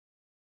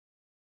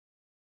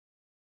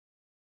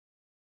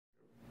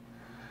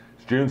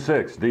June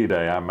 6th,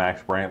 D-Day. I'm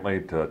Max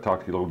Brantley to talk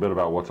to you a little bit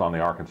about what's on the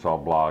Arkansas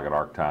blog at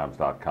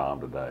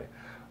arctimes.com today.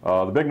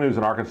 The big news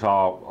in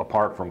Arkansas,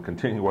 apart from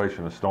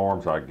continuation of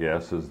storms, I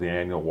guess, is the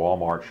annual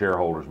Walmart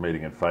shareholders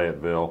meeting in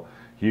Fayetteville.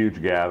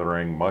 Huge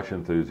gathering, much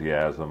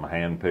enthusiasm,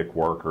 hand-picked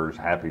workers,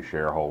 happy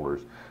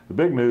shareholders. The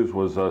big news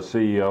was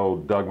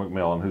CEO Doug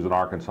McMillan, who's an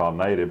Arkansas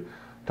native,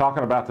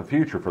 talking about the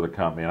future for the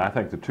company. And I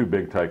think the two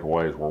big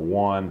takeaways were,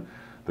 one,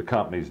 the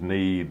company's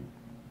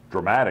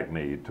dramatic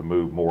need to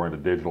move more into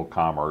digital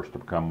commerce to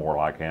become more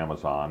like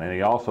Amazon. And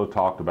he also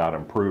talked about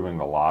improving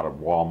the lot of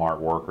Walmart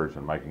workers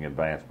and making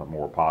advancement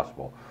more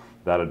possible.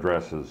 That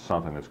addresses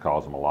something that's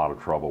caused them a lot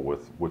of trouble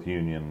with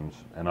unions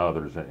and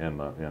others in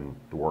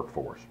the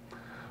workforce.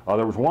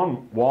 There was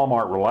one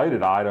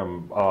Walmart-related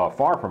item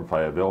far from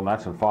Fayetteville, and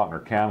that's in Faulkner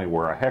County,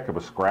 where a heck of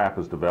a scrap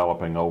is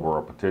developing over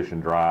a petition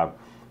drive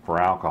for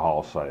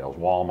alcohol sales.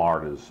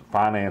 Walmart is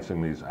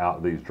financing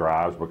these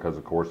drives because,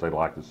 of course, they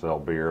like to sell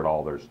beer at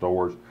all their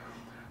stores.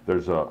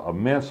 There's an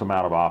immense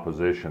amount of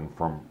opposition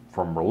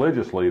from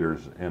religious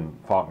leaders in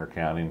Faulkner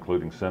County,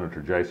 including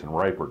Senator Jason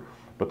Rapert.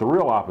 But the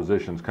real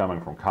opposition is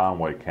coming from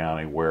Conway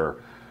County, where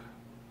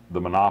the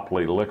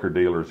monopoly liquor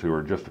dealers who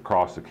are just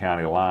across the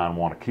county line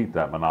want to keep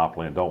that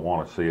monopoly and don't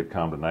want to see it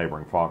come to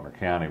neighboring Faulkner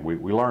County.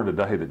 We learned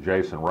today that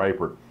Jason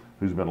Rapert,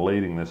 who's been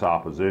leading this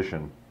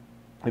opposition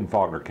in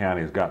Faulkner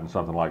County, has gotten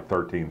something like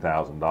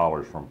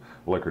 $13,000 from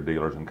liquor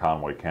dealers in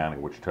Conway County,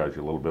 which tells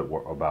you a little bit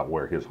about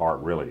where his heart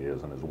really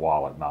is, in his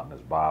wallet, not in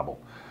his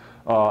Bible.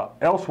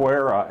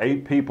 Elsewhere,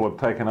 8 people have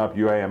taken up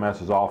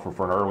UAMS's offer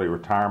for an early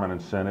retirement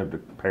incentive to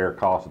pay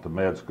costs at the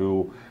med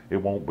school. It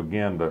won't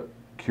begin to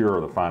cure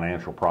the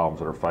financial problems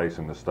that are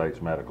facing the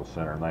state's medical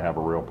center, and they have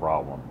a real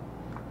problem.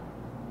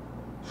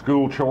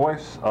 School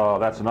choice,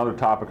 that's another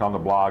topic on the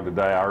blog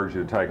today. I urge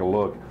you to take a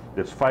look.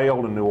 It's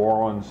failed in New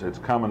Orleans. It's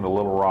coming to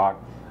Little Rock.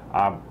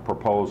 I've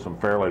proposed some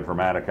fairly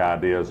dramatic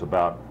ideas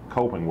about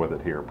coping with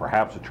it here.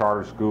 Perhaps a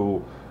charter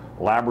school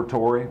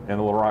laboratory in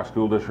the Little Rock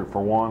School District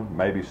for one,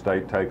 maybe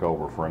state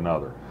takeover for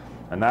another.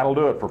 And that'll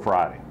do it for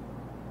Friday.